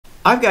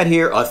I've got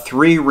here a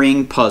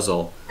 3-ring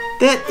puzzle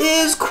that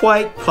is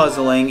quite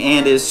puzzling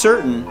and is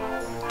certain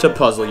to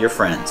puzzle your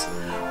friends.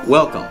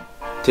 Welcome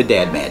to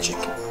Dad Magic.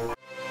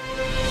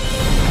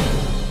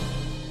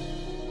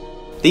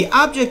 The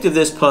object of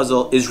this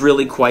puzzle is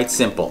really quite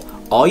simple.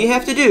 All you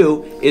have to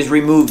do is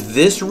remove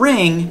this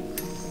ring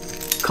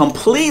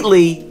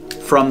completely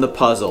from the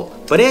puzzle.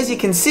 But as you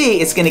can see,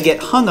 it's going to get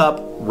hung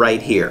up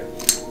right here.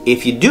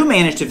 If you do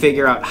manage to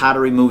figure out how to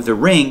remove the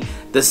ring,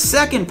 the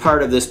second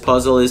part of this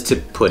puzzle is to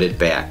put it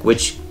back,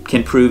 which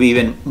can prove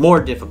even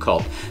more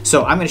difficult.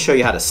 So I'm going to show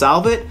you how to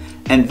solve it,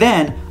 and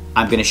then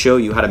I'm going to show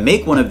you how to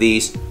make one of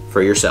these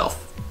for yourself.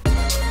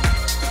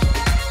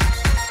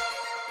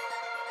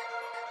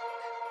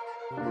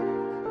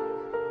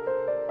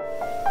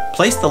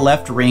 Place the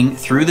left ring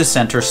through the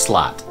center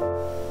slot.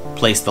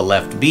 Place the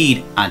left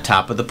bead on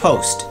top of the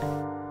post.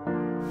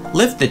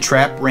 Lift the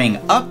trap ring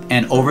up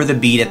and over the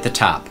bead at the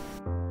top.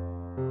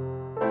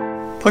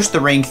 Push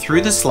the ring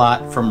through the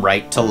slot from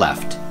right to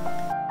left.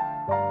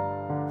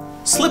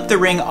 Slip the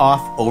ring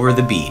off over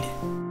the bead.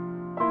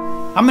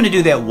 I'm going to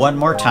do that one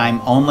more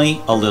time,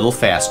 only a little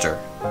faster.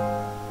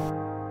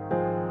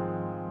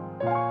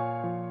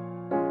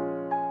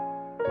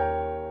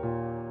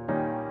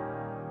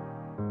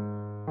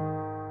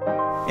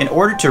 In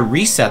order to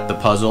reset the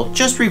puzzle,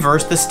 just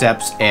reverse the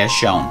steps as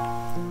shown.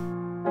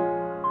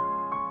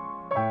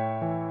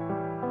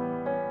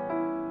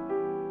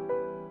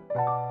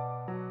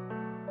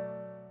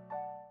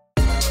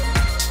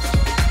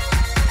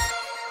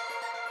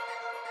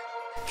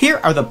 Here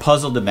are the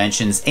puzzle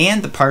dimensions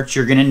and the parts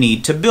you're going to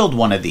need to build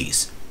one of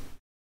these.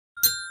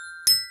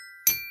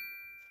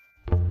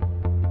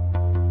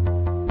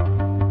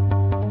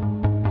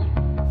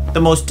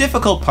 The most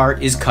difficult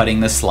part is cutting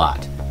the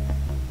slot.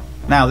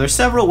 Now, there's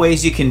several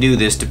ways you can do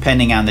this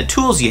depending on the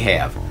tools you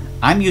have.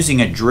 I'm using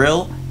a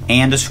drill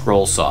and a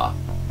scroll saw.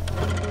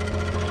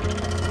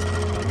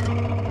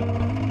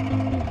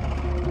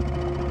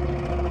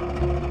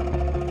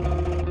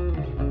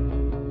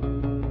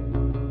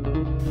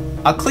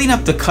 I'll clean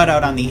up the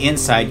cutout on the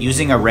inside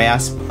using a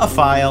rasp, a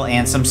file,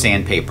 and some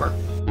sandpaper.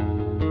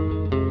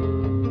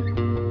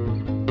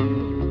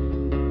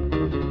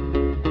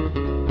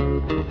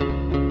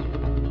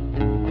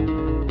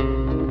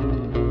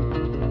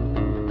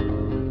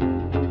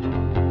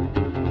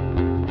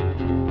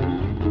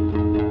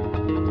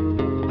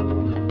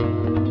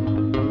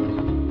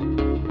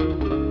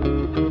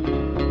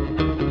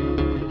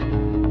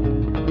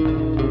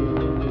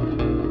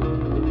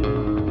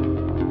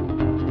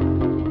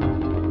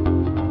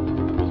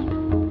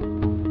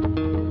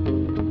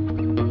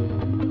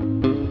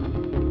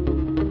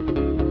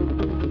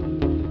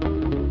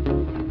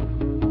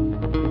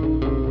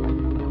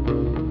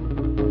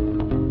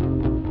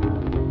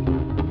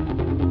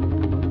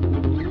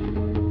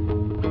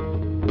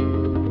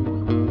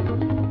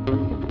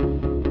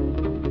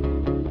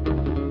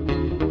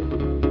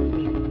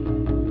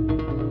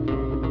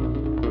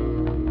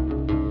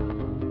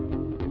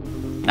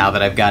 Now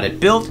that I've got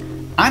it built,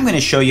 I'm going to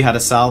show you how to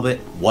solve it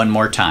one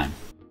more time.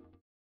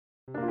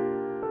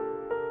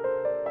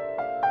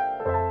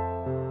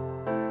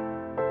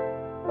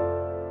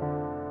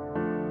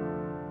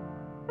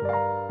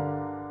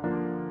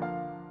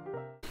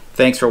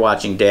 Thanks for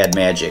watching Dad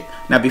Magic.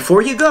 Now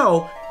before you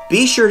go,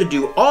 be sure to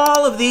do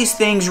all of these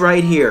things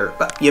right here.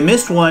 You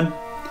missed one.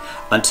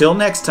 Until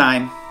next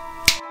time.